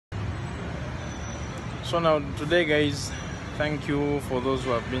So now today guys, thank you for those who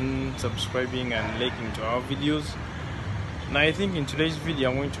have been subscribing and liking to our videos. Now I think in today's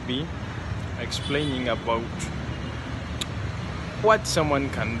video I'm going to be explaining about what someone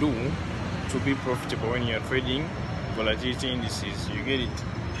can do to be profitable when you're trading volatility indices. You get it?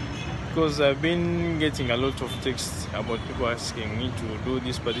 Because I've been getting a lot of texts about people asking me to do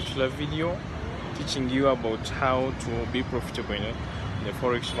this particular video teaching you about how to be profitable in the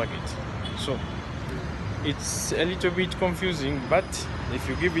forex market. So it's a little bit confusing, but if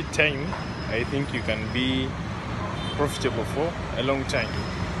you give it time, I think you can be profitable for a long time.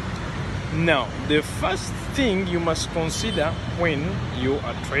 Now, the first thing you must consider when you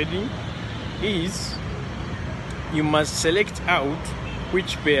are trading is you must select out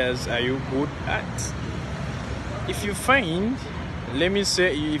which pairs are you good at. If you find, let me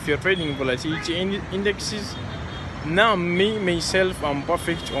say, if you're trading volatility indexes, now me myself I'm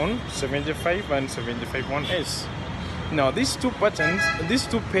perfect on 75 and 75-1S. Now these two patterns, these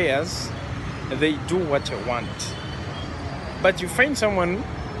two pairs, they do what I want. But you find someone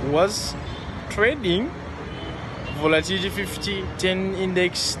who was trading volatility 50, 10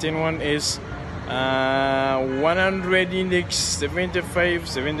 index, 10-1S, 100 index,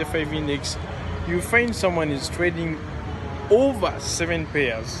 75 index. You find someone is trading over 7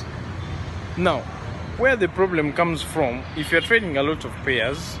 pairs. Now where the problem comes from, if you're trading a lot of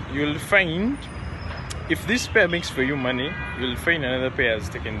pairs, you'll find if this pair makes for you money, you'll find another pair has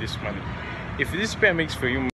taken this money. If this pair makes for you